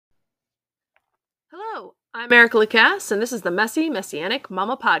Hello, I'm Erica Lacasse, and this is the Messy Messianic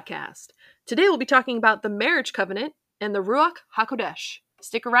Mama Podcast. Today we'll be talking about the marriage covenant and the Ruach HaKodesh.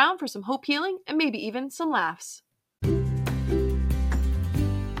 Stick around for some hope healing and maybe even some laughs.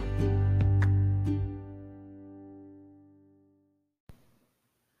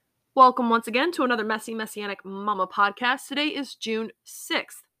 Welcome once again to another Messy Messianic Mama Podcast. Today is June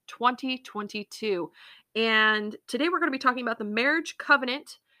 6th, 2022, and today we're going to be talking about the marriage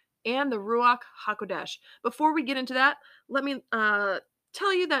covenant and the Ruach HaKodesh. Before we get into that, let me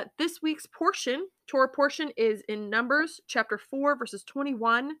tell you that this week's Torah portion, is in Numbers chapter 4, verses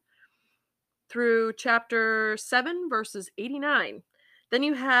 21 through chapter 7, verses 89. Then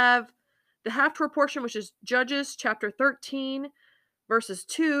you have the half Torah portion, which is Judges chapter 13, verses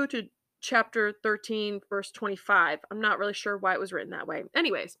 2 to chapter 13, verse 25. I'm not really sure why it was written that way.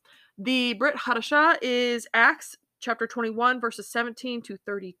 Anyways, the Brit Hadashah is Acts chapter 21, verses 17 to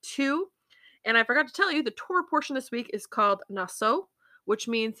 32. And I forgot to tell you, the Torah portion this week is called Naso, which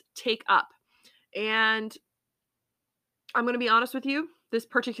means take up. And I'm going to be honest with you, this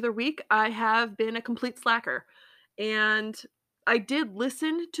particular week, I have been a complete slacker. And I did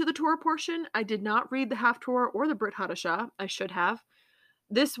listen to the Torah portion. I did not read the half Torah or the Brit Hadashah. I should have.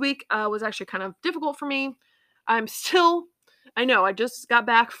 This week was actually kind of difficult for me. I just got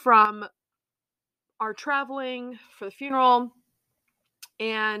back from our traveling for the funeral,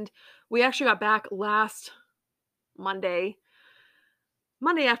 and we actually got back last Monday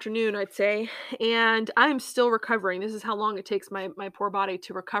afternoon, I'd say, and I'm still recovering. This is how long it takes my poor body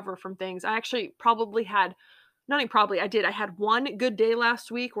to recover from things. I actually I had one good day last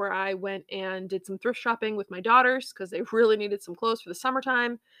week where I went and did some thrift shopping with my daughters because they really needed some clothes for the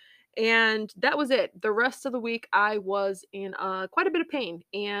summertime. And that was it. The rest of the week, I was in quite a bit of pain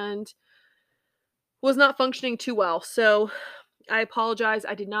and was not functioning too well. So I apologize.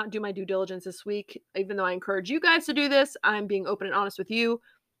 I did not do my due diligence this week. Even though I encourage you guys to do this, I'm being open and honest with you.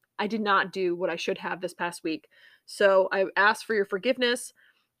 I did not do what I should have this past week. So I ask for your forgiveness.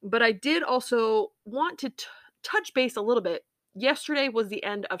 But I did also want to touch base a little bit. Yesterday was the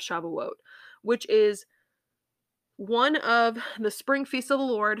end of Shavuot, which is one of the spring feasts of the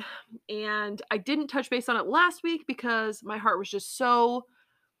Lord, and I didn't touch base on it last week because my heart was just so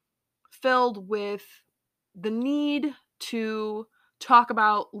filled with the need to talk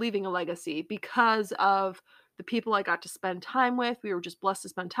about leaving a legacy because of the people I got to spend time with. We were just blessed to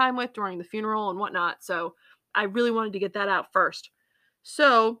spend time with during the funeral and whatnot, so I really wanted to get that out first.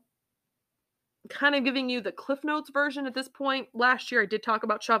 So, kind of giving you the Cliff Notes version at this point. Last year I did talk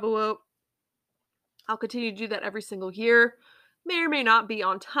about Shavuot. I'll continue to do that every single year. May or may not be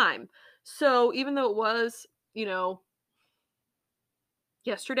on time. So even though it was,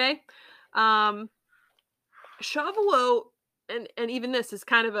 yesterday, Shavuot, and even this is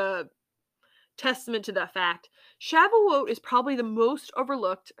kind of a testament to that fact. Shavuot is probably the most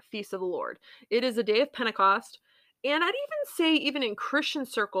overlooked feast of the Lord. It is a day of Pentecost. And I'd even say, even in Christian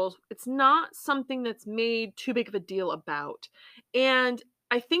circles, it's not something that's made too big of a deal about. And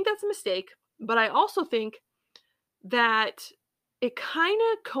I think that's a mistake. But I also think that it kind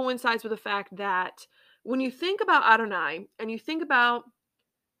of coincides with the fact that when you think about Adonai and you think about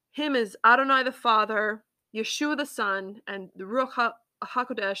him as Adonai the Father, Yeshua the Son, and the Ruach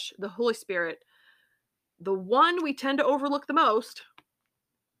HaKodesh, the Holy Spirit, the one we tend to overlook the most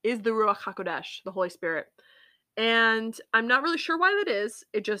is the Ruach HaKodesh, the Holy Spirit. And I'm not really sure why that is.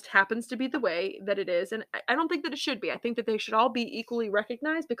 It just happens to be the way that it is. And I don't think that it should be. I think that they should all be equally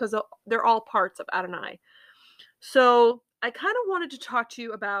recognized because they're all parts of Adonai. So I kind of wanted to talk to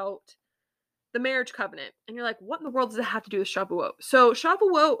you about the marriage covenant. And you're like, what in the world does it have to do with Shavuot? So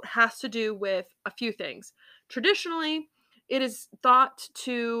Shavuot has to do with a few things. Traditionally, it is thought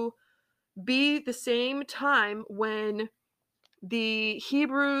to be the same time when the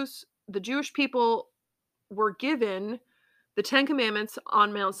Hebrews, the Jewish people, were given the 10 Commandments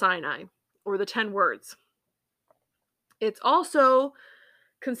on Mount Sinai, or the 10 words. It's also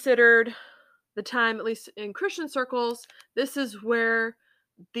considered the time, at least in Christian circles, this is where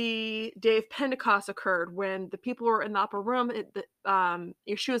the day of Pentecost occurred, when the people were in the upper room.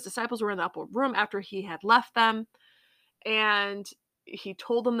 Yeshua's disciples were in the upper room after he had left them, and he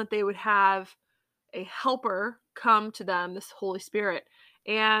told them that they would have a helper come to them, this Holy Spirit,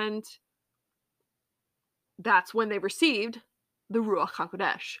 and that's when they received the Ruach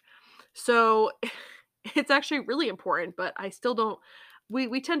HaKodesh. So it's actually really important, but I still don't,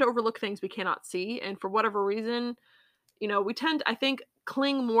 we tend to overlook things we cannot see. And for whatever reason, we tend, I think,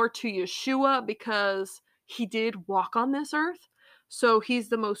 cling more to Yeshua because he did walk on this earth. So he's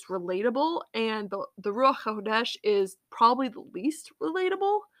the most relatable, and the Ruach HaKodesh is probably the least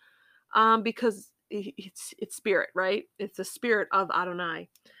relatable because it's spirit, right? It's the spirit of Adonai.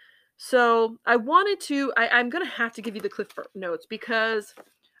 So I'm going to have to give you the Cliff Notes because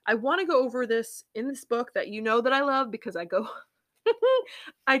I want to go over this in this book that you know that I love because I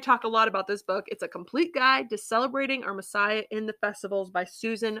talk a lot about this book. It's a complete guide to celebrating our Messiah in the festivals by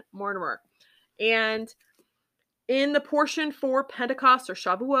Susan Mortimer. And in the portion for Pentecost or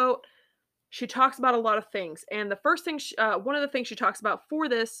Shavuot, she talks about a lot of things. And the first thing, one of the things she talks about for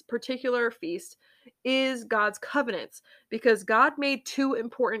this particular feast is God's covenants, because God made two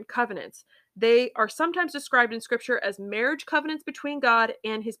important covenants. They are sometimes described in scripture as marriage covenants between God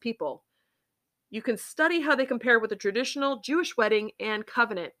and his people. You can study how they compare with a traditional Jewish wedding and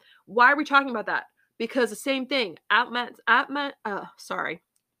covenant. Why are we talking about that? Because the same thing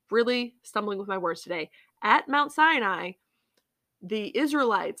really stumbling with my words today. At Mount Sinai, the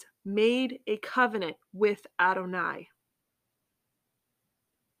Israelites made a covenant with Adonai,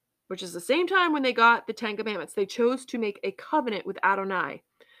 which is the same time when they got the Ten Commandments. They chose to make a covenant with Adonai.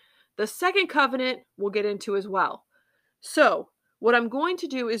 The second covenant we'll get into as well. So what I'm going to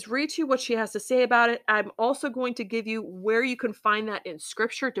do is read to you what she has to say about it. I'm also going to give you where you can find that in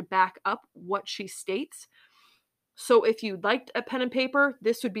scripture to back up what she states. So if you'd like a pen and paper,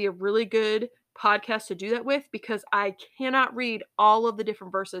 this would be a really good podcast to do that with, because I cannot read all of the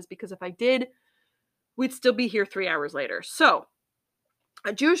different verses, because if I did, we'd still be here 3 hours later. So,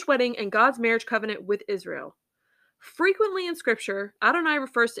 a Jewish wedding and God's marriage covenant with Israel. Frequently in scripture, Adonai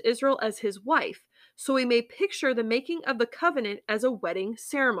refers to Israel as his wife, so we may picture the making of the covenant as a wedding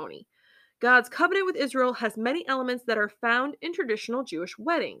ceremony. God's covenant with Israel has many elements that are found in traditional Jewish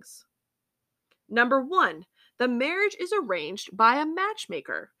weddings. Number 1, the marriage is arranged by a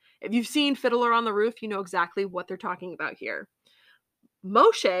matchmaker. If you've seen Fiddler on the Roof, you know exactly what they're talking about here.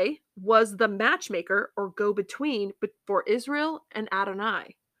 Moshe was the matchmaker or go-between for Israel and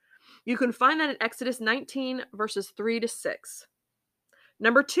Adonai. You can find that in Exodus 19, verses 3-6.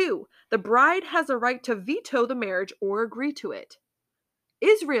 Number 2, the bride has a right to veto the marriage or agree to it.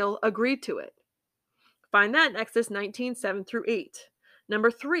 Israel agreed to it. Find that in Exodus 19, 7-8. Number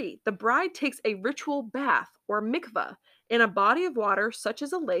 3, the bride takes a ritual bath or mikvah in a body of water such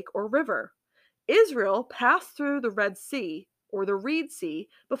as a lake or river. Israel passed through the Red Sea or the Reed Sea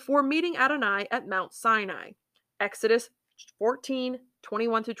before meeting Adonai at Mount Sinai. Exodus 14,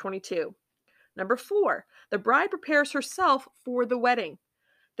 21-22. Number 4, the bride prepares herself for the wedding.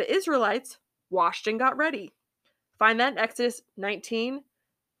 The Israelites washed and got ready. Find that in Exodus 19,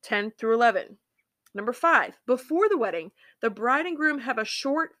 10-11. Number 5, before the wedding, the bride and groom have a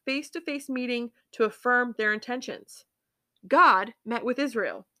short face-to-face meeting to affirm their intentions. God met with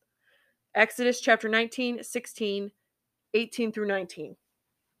Israel. Exodus chapter 19, 16, 18-19.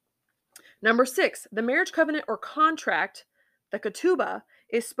 Number 6, the marriage covenant or contract, the ketubah,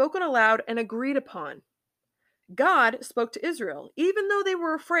 is spoken aloud and agreed upon. God spoke to Israel. Even though they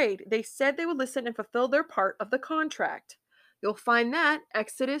were afraid, they said they would listen and fulfill their part of the contract. You'll find that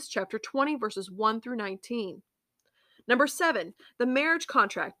Exodus chapter 20, verses 1-19. Number 7, the marriage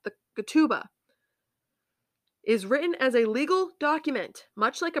contract, the ketubah, is written as a legal document,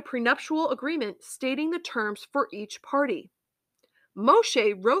 much like a prenuptial agreement stating the terms for each party.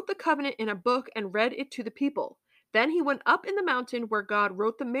 Moshe wrote the covenant in a book and read it to the people. Then he went up in the mountain where God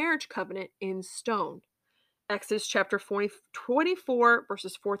wrote the marriage covenant in stone. Exodus chapter 24,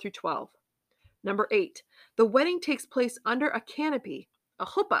 verses 4-12. Number 8, the wedding takes place under a canopy, a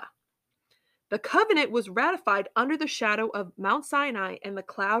chuppah. The covenant was ratified under the shadow of Mount Sinai and the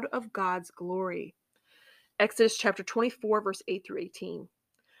cloud of God's glory. Exodus chapter 24, verse 8-18.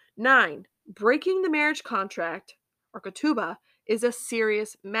 9, breaking the marriage contract, or ketubah, is a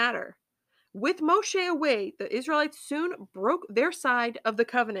serious matter. With Moshe away, the Israelites soon broke their side of the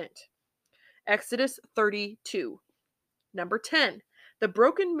covenant. Exodus 32. Number 10, the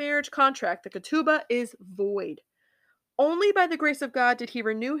broken marriage contract, the ketubah, is void. Only by the grace of God did he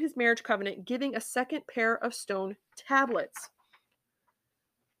renew his marriage covenant, giving a second pair of stone tablets.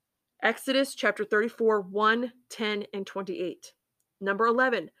 Exodus chapter 34, 1, 10, and 28. Number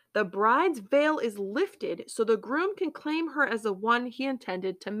 11, the bride's veil is lifted so the groom can claim her as the one he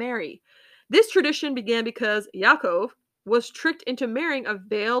intended to marry. This tradition began because Yaakov was tricked into marrying a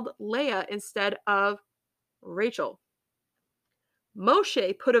veiled Leah instead of Rachel.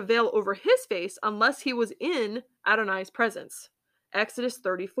 Moshe put a veil over his face unless he was in Adonai's presence. Exodus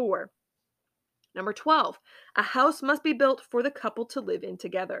 34. Number 12, a house must be built for the couple to live in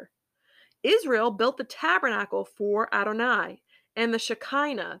together. Israel built the tabernacle for Adonai, and the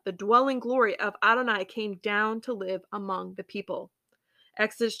Shekinah, the dwelling glory of Adonai, came down to live among the people.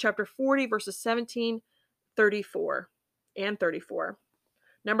 Exodus chapter 40, verses 17, 34, and 34.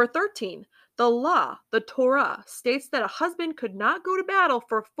 Number 13, the law, the Torah, states that a husband could not go to battle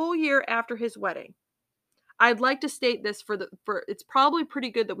for a full year after his wedding. I'd like to state this for it's probably pretty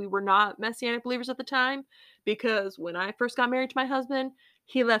good that we were not Messianic believers at the time, because when I first got married to my husband,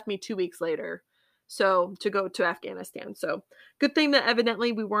 he left me 2 weeks later. So to go to Afghanistan. So good thing that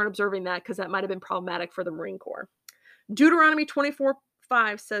evidently we weren't observing that, because that might have been problematic for the Marine Corps. Deuteronomy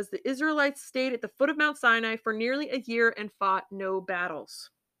 24:5 says the Israelites stayed at the foot of Mount Sinai for nearly a year and fought no battles.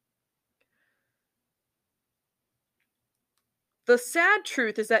 The sad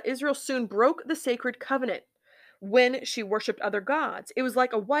truth is that Israel soon broke the sacred covenant when she worshipped other gods. It was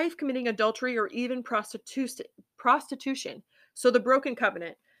like a wife committing adultery or even prostitution. So the broken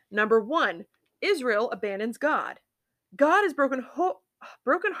covenant. Number 1, Israel abandons God. God is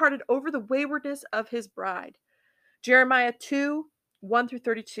brokenhearted over the waywardness of his bride. Jeremiah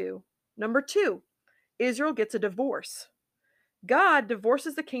 2:1-32. Number 2, Israel gets a divorce. God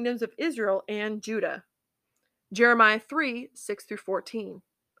divorces the kingdoms of Israel and Judah. Jeremiah 3:6-14.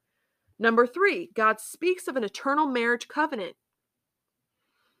 Number 3, God speaks of an eternal marriage covenant.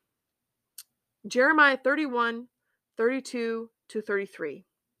 Jeremiah 31:32-33.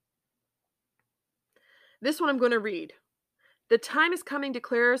 This one I'm going to read. The time is coming,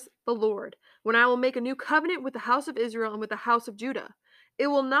 declares the Lord, when I will make a new covenant with the house of Israel and with the house of Judah. It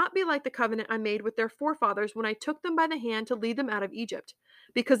will not be like the covenant I made with their forefathers when I took them by the hand to lead them out of Egypt,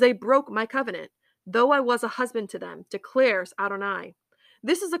 because they broke my covenant, though I was a husband to them, declares Adonai.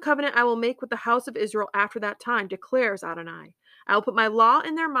 This is a covenant I will make with the house of Israel after that time, declares Adonai. I will put my law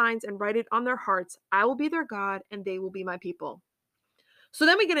in their minds and write it on their hearts. I will be their God, and they will be my people. So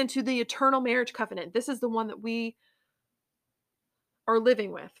then we get into the eternal marriage covenant. This is the one that we are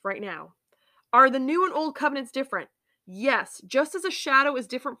living with right now. Are the new and old covenants different? Yes, just as a shadow is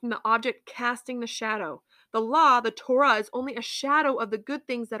different from the object casting the shadow. The law, the Torah, is only a shadow of the good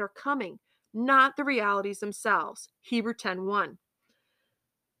things that are coming, not the realities themselves. Hebrews 10:1.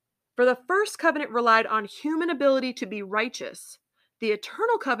 For the first covenant relied on human ability to be righteous. The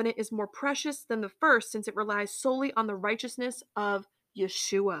eternal covenant is more precious than the first, since it relies solely on the righteousness of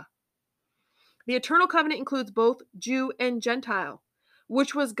Yeshua. The eternal covenant includes both Jew and Gentile,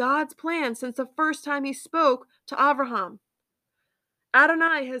 which was God's plan since the first time he spoke to Abraham.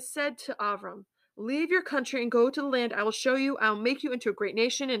 Adonai has said to Avram, leave your country and go to the land I will show you. I will make you into a great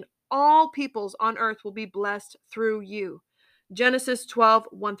nation, and all peoples on earth will be blessed through you. Genesis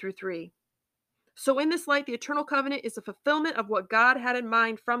 12:1-3. So in this light, the eternal covenant is a fulfillment of what God had in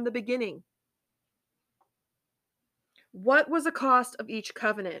mind from the beginning. What was the cost of each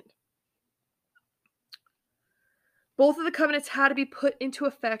covenant? Both of the covenants had to be put into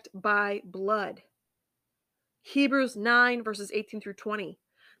effect by blood. Hebrews 9:18-20.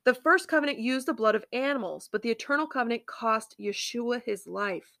 The first covenant used the blood of animals, but the eternal covenant cost Yeshua his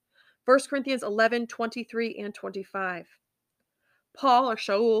life. 1 Corinthians 11:23-25. Paul, or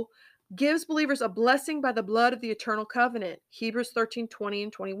Shaul, gives believers a blessing by the blood of the eternal covenant. Hebrews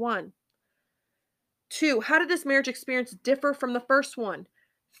 13:20-21. 2. How did this marriage experience differ from the first one?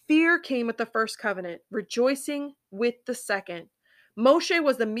 Fear came with the first covenant, rejoicing with the second. Moshe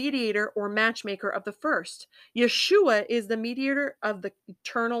was the mediator or matchmaker of the first. Yeshua is the mediator of the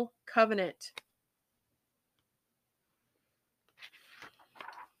eternal covenant.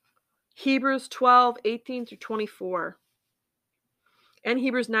 Hebrews 12:18-24 and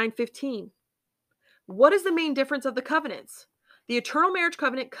Hebrews 9:15. What is the main difference of the covenants? The eternal marriage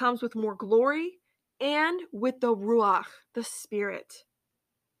covenant comes with more glory and with the Ruach, the Spirit.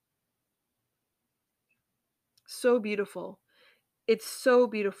 So beautiful. It's so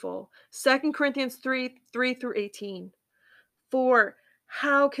beautiful. 2 Corinthians 3:3-18. For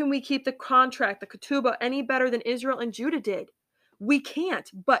how can we keep the contract, the ketubah, any better than Israel and Judah did? We can't,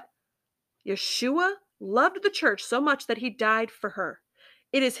 but Yeshua loved the church so much that he died for her.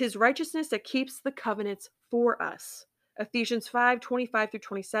 It is his righteousness that keeps the covenants for us. Ephesians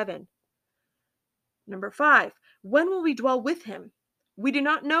 5:25-27. Number 5, when will we dwell with him? We do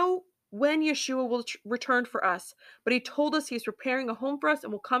not know when Yeshua will return for us, but he told us he is preparing a home for us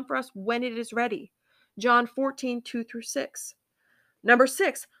and will come for us when it is ready. John 14:2-6. Number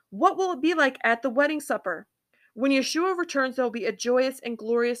 6, what will it be like at the wedding supper? When Yeshua returns, there will be a joyous and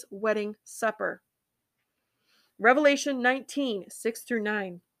glorious wedding supper. Revelation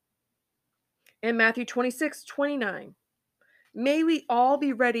 19:6-9 and Matthew 26:29. May we all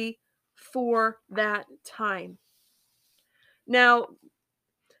be ready for that time. Now,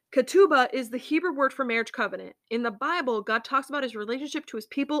 ketubah is the Hebrew word for marriage covenant. In the Bible, God talks about his relationship to his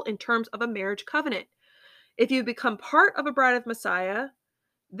people in terms of a marriage covenant. If you become part of a bride of Messiah,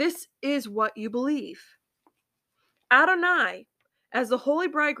 this is what you believe. Adonai, As the holy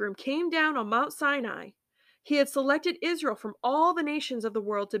bridegroom came down on Mount Sinai, he had selected Israel from all the nations of the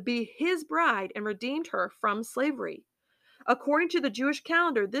world to be his bride and redeemed her from slavery. According to the Jewish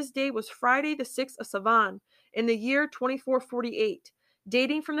calendar, this day was Friday the 6th of Sivan in the year 2448,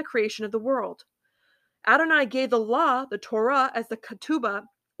 dating from the creation of the world. Adonai gave the law, the Torah, as the ketubah,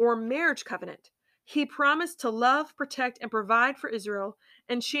 or marriage covenant. He promised to love, protect, and provide for Israel,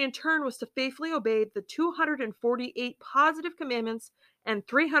 and she in turn was to faithfully obey the 248 positive commandments and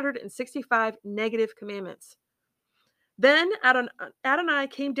 365 negative commandments. Then Adonai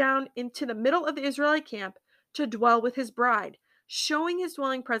came down into the middle of the Israelite camp to dwell with his bride, showing his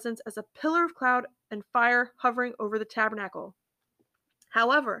dwelling presence as a pillar of cloud and fire hovering over the tabernacle.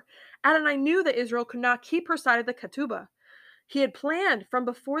 However, Adonai knew that Israel could not keep her side of the ketubah. He had planned from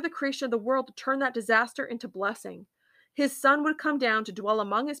before the creation of the world to turn that disaster into blessing. His son would come down to dwell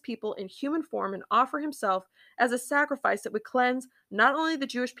among his people in human form and offer himself as a sacrifice that would cleanse not only the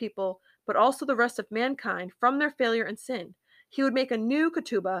Jewish people, but also the rest of mankind from their failure and sin. He would make a new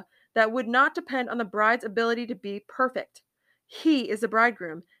ketubah that would not depend on the bride's ability to be perfect. He is the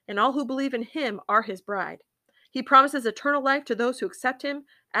bridegroom, and all who believe in him are his bride. He promises eternal life to those who accept him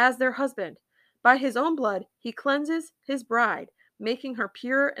as their husband. By his own blood, he cleanses his bride, making her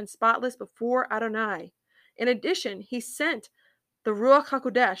pure and spotless before Adonai. In addition, he sent the Ruach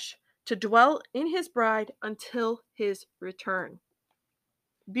HaKodesh to dwell in his bride until his return.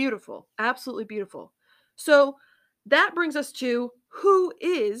 Beautiful. Absolutely beautiful. So that brings us to who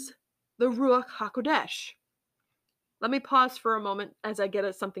is the Ruach HaKodesh? Let me pause for a moment as I get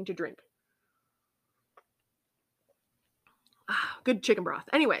us something to drink. Good chicken broth.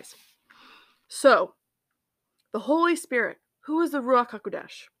 Anyways, so the Holy Spirit, who is the Ruach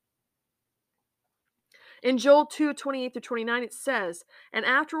HaKodesh? In Joel 2:28-29, it says, "And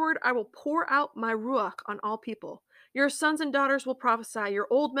afterward I will pour out my Ruach on all people. Your sons and daughters will prophesy, your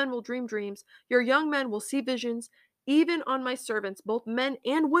old men will dream dreams, your young men will see visions. Even on my servants, both men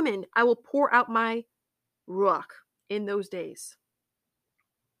and women, I will pour out my Ruach in those days."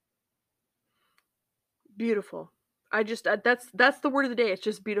 Beautiful. That's the word of the day. It's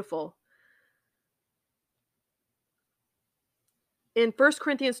just beautiful. In 1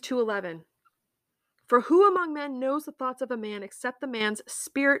 Corinthians 2:11, "For who among men knows the thoughts of a man except the man's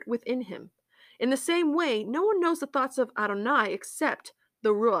spirit within him? In the same way, no one knows the thoughts of Adonai except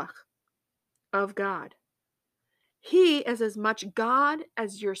the Ruach of God. He is as much God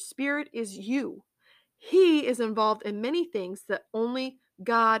as your spirit is you. He is involved in many things that only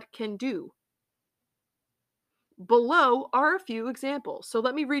God can do." Below are a few examples. So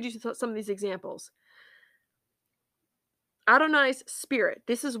let me read you some of these examples. Adonai's spirit,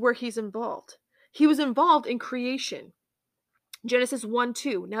 this is where he's involved. He was involved in creation. Genesis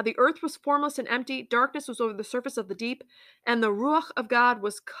 1:2. "Now the earth was formless and empty, darkness was over the surface of the deep, and the Ruach of God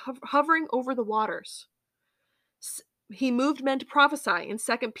was hovering over the waters." He moved men to prophesy in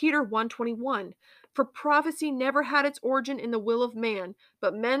 2 Peter 1:21. "For prophecy never had its origin in the will of man,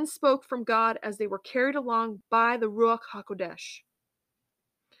 but men spoke from God as they were carried along by the Ruach HaKodesh."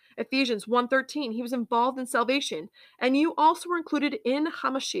 Ephesians 1:13, "He was involved in salvation, and you also were included in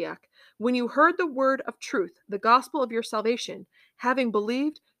Hamashiach. When you heard the word of truth, the gospel of your salvation, having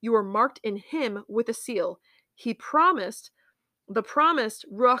believed, you were marked in him with a seal." He promised the promised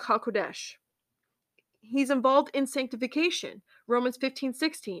Ruach HaKodesh. He's involved in sanctification. Romans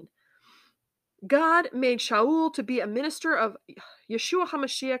 15:16. "God made Shaul to be a minister of Yeshua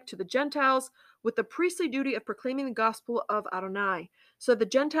HaMashiach to the Gentiles with the priestly duty of proclaiming the gospel of Adonai, so the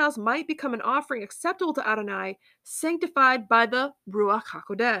Gentiles might become an offering acceptable to Adonai, sanctified by the Ruach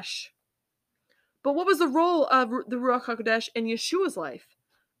HaKodesh." But what was the role of the Ruach HaKodesh in Yeshua's life?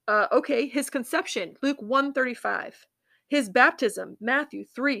 His conception, Luke 1:35. His baptism, Matthew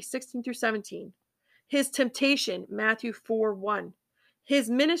 3:16-17. His temptation, Matthew 4:1. His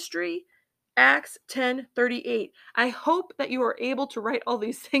ministry, Acts 10:38. I hope that you are able to write all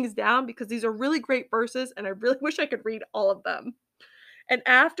these things down because these are really great verses and I really wish I could read all of them. And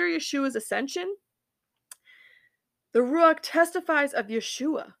after Yeshua's ascension, the Ruach testifies of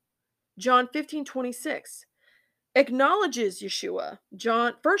Yeshua. John 15:26. Acknowledges Yeshua.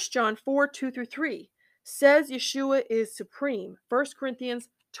 1 John 4:2-3. Says Yeshua is supreme. 1 Corinthians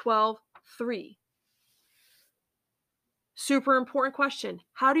 12:3. Super important question.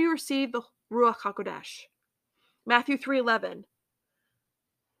 How do you receive the Ruach HaKodesh? Matthew 3:11.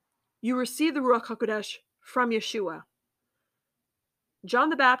 You receive the Ruach HaKodesh from Yeshua. John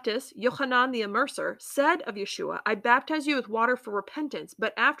the Baptist, Yochanan the Immerser, said of Yeshua, "I baptize you with water for repentance,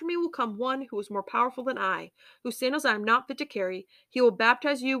 but after me will come one who is more powerful than I, whose sandals I am not fit to carry. He will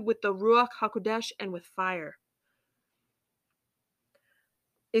baptize you with the Ruach HaKodesh and with fire."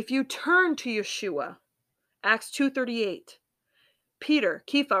 If you turn to Yeshua, Acts 2:38, Peter,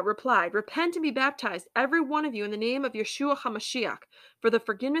 Kepha, replied, "Repent and be baptized, every one of you, in the name of Yeshua HaMashiach, for the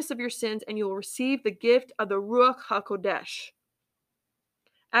forgiveness of your sins, and you will receive the gift of the Ruach HaKodesh."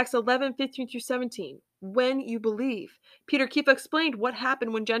 Acts 11:15 through 17. When you believe. Peter, Kepha explained what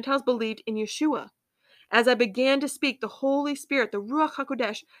happened when Gentiles believed in Yeshua. As I began to speak, the Holy Spirit, the Ruach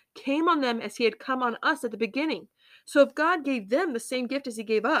HaKodesh, came on them as he had come on us at the beginning. So if God gave them the same gift as he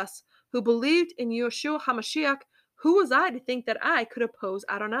gave us, who believed in Yeshua HaMashiach, who was I to think that I could oppose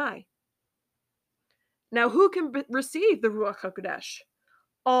Adonai? Now who can receive the Ruach HaKodesh?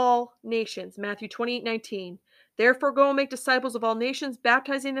 All nations. Matthew 28:19. Therefore go and make disciples of all nations,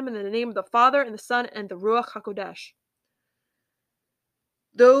 baptizing them in the name of the Father and the Son and the Ruach HaKodesh.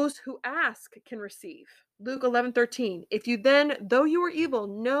 Those who ask can receive. Luke 11:13. If you then, though you are evil,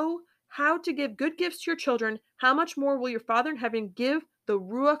 know how to give good gifts to your children, how much more will your Father in heaven give the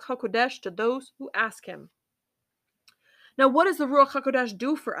Ruach HaKodesh to those who ask him? Now, what does the Ruach HaKodesh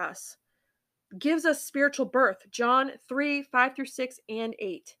do for us? Gives us spiritual birth. John 3:5 through 6 and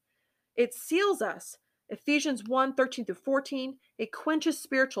 8. It seals us. Ephesians 1:13 through 14. It quenches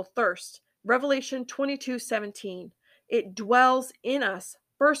spiritual thirst. Revelation 22:17. It dwells in us.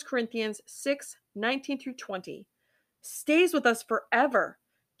 1 Corinthians 6:19 through 20. Stays with us forever.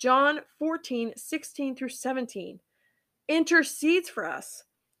 John 14:16 through 17. Intercedes for us.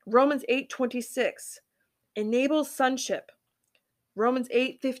 Romans 8:26. Enables sonship. Romans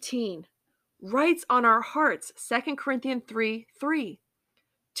 8:15. Writes on our hearts. 2 Corinthians 3:3.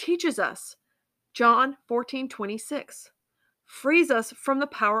 Teaches us. John 14:26. Frees us from the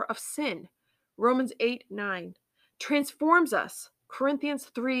power of sin. Romans 8:9. Transforms us. Corinthians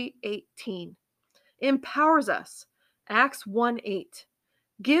 3:18. Empowers us. Acts 1:8.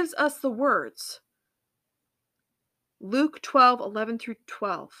 Gives us the words. Luke 12:11 through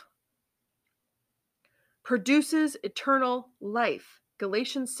 12. Produces eternal life.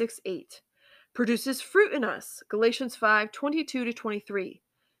 Galatians 6:8. Produces fruit in us. Galatians 5:22 to 23.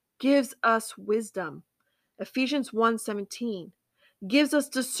 Gives us wisdom. Ephesians 1:17. Gives us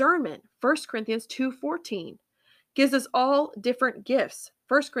discernment. 1 Corinthians 2:14. Gives us all different gifts.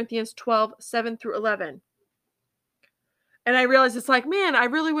 1 Corinthians 12:7 through 11. And I realized it's like, man, I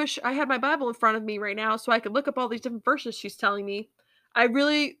really wish I had my Bible in front of me right now so I could look up all these different verses she's telling me. I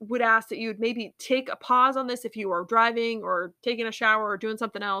really would ask that you would maybe take a pause on this if you are driving or taking a shower or doing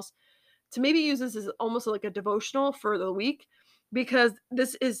something else, to maybe use this as almost like a devotional for the week, because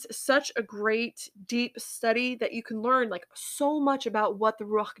this is such a great deep study that you can learn like so much about what the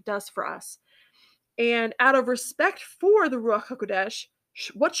Ruach does for us. And out of respect for the Ruach HaKodesh,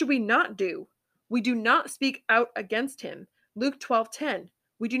 what should we not do? We do not speak out against him. Luke 12:10.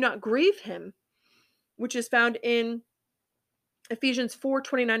 We do not grieve him, which is found in Ephesians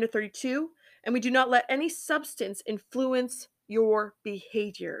 4:29 to 32. And we do not let any substance influence your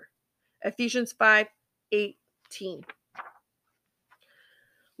behavior. Ephesians 5:18.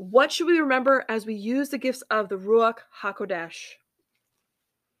 What should we remember as we use the gifts of the Ruach HaKodesh?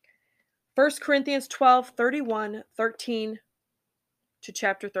 1 Corinthians 12:31, 13 to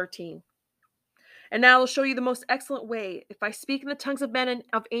chapter 13. And now I will show you the most excellent way. If I speak in the tongues of men and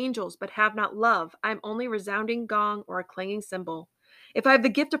of angels, but have not love, I am only a resounding gong or a clanging cymbal. If I have the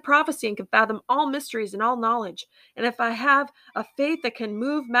gift of prophecy and can fathom all mysteries and all knowledge, and if I have a faith that can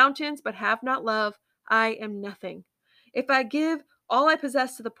move mountains, but have not love, I am nothing. If I give all I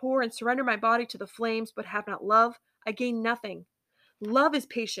possess to the poor and surrender my body to the flames, but have not love, I gain nothing. Love is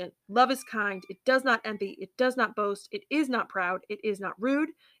patient. Love is kind. It does not envy. It does not boast. It is not proud. It is not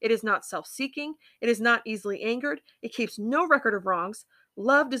rude. It is not self-seeking. It is not easily angered. It keeps no record of wrongs.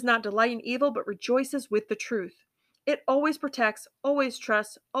 Love does not delight in evil, but rejoices with the truth. It always protects, always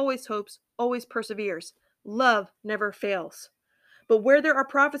trusts, always hopes, always perseveres. Love never fails. But where there are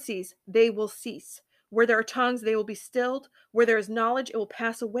prophecies, they will cease. Where there are tongues, they will be stilled. Where there is knowledge, it will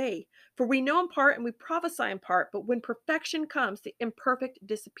pass away. For we know in part and we prophesy in part, but when perfection comes, the imperfect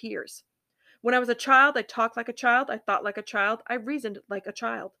disappears. When I was a child, I talked like a child, I thought like a child, I reasoned like a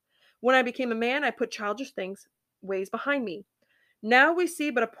child. When I became a man, I put childish ways behind me. Now we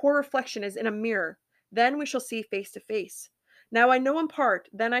see but a poor reflection as in a mirror. Then we shall see face to face. Now I know in part,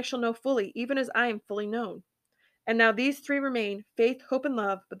 then I shall know fully, even as I am fully known. And now these three remain, faith, hope, and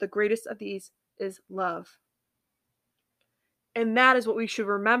love, but the greatest of these is love. And that is what we should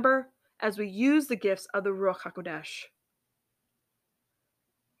remember as we use the gifts of the Ruach HaKodesh.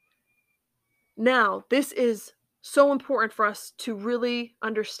 Now, this is so important for us to really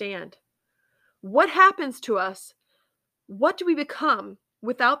understand. What happens to us? What do we become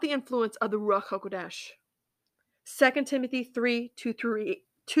without the influence of the Ruach HaKodesh? 2 Timothy 3:2 through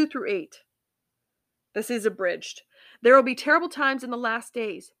 2 through 8. This is abridged. There will be terrible times in the last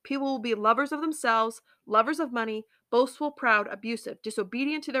days. People will be lovers of themselves, lovers of money, boastful, proud, abusive,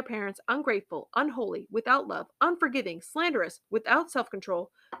 disobedient to their parents, ungrateful, unholy, without love, unforgiving, slanderous, without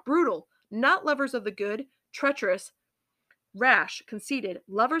self-control, brutal, not lovers of the good, treacherous, rash, conceited,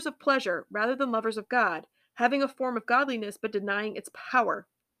 lovers of pleasure rather than lovers of God, having a form of godliness but denying its power.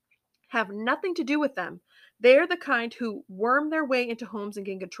 Have nothing to do with them. They are the kind who worm their way into homes and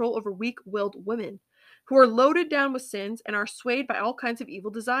gain control over weak-willed women, who are loaded down with sins and are swayed by all kinds of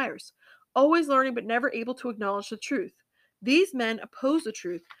evil desires, always learning but never able to acknowledge the truth. These men oppose the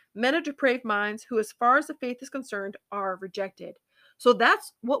truth, men of depraved minds who, as far as the faith is concerned, are rejected. So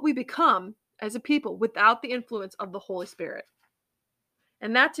that's what we become as a people without the influence of the Holy Spirit.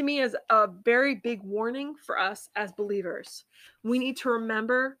 And that to me is a very big warning for us as believers. We need to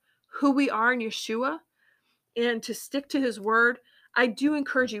remember who we are in Yeshua and to stick to his word. I do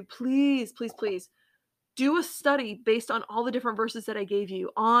encourage you, please, please, please, do a study based on all the different verses that I gave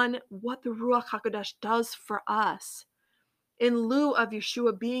you on what the Ruach HaKodesh does for us. In lieu of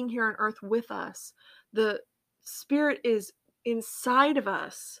Yeshua being here on earth with us, the Spirit is inside of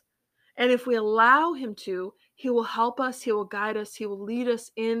us. And if we allow him to, he will help us, he will guide us, he will lead us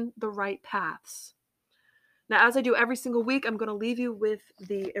in the right paths. Now, as I do every single week, I'm going to leave you with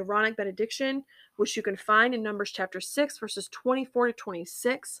the Aaronic benediction, which you can find in Numbers chapter 6, verses 24 to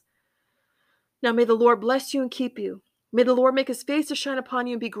 26. Now, may the Lord bless you and keep you. May the Lord make his face to shine upon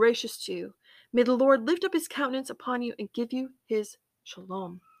you and be gracious to you. May the Lord lift up his countenance upon you and give you his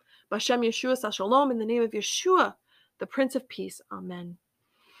shalom. B'Shem Yeshua sa shalom, in the name of Yeshua, the Prince of Peace. Amen.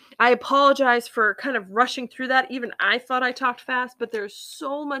 I apologize for kind of rushing through that. Even I thought I talked fast, but there's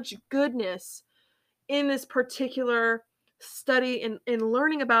so much goodness in this particular study in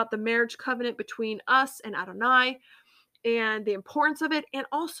learning about the marriage covenant between us and Adonai and the importance of it, and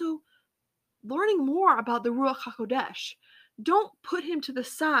also learning more about the Ruach HaKodesh. Don't put him to the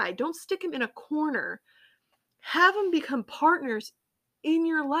side. Don't stick him in a corner. Have him become partners in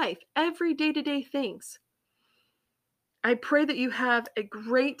your life, every day-to-day things. I pray that you have a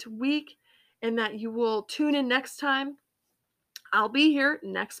great week and that you will tune in next time. I'll be here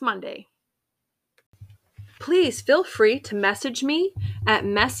next Monday. Please feel free to message me at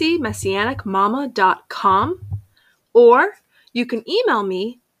messymessianicmama.com, or you can email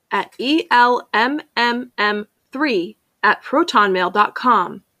me at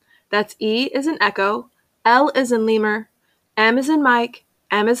elmmm3@protonmail.com. That's E as in Echo, L as in Lemur, M as in Mike,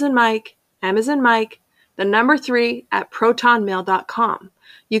 M as in Mike, M as in Mike, the number 3@protonmail.com.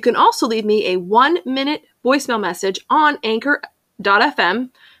 You can also leave me a 1-minute voicemail message on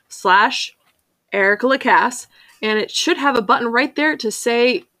anchor.fm/Erica Lacasse, and it should have a button right there to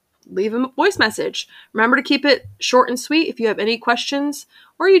say leave a voice message. Remember to keep it short and sweet if you have any questions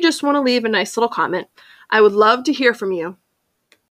or you just want to leave a nice little comment. I would love to hear from you.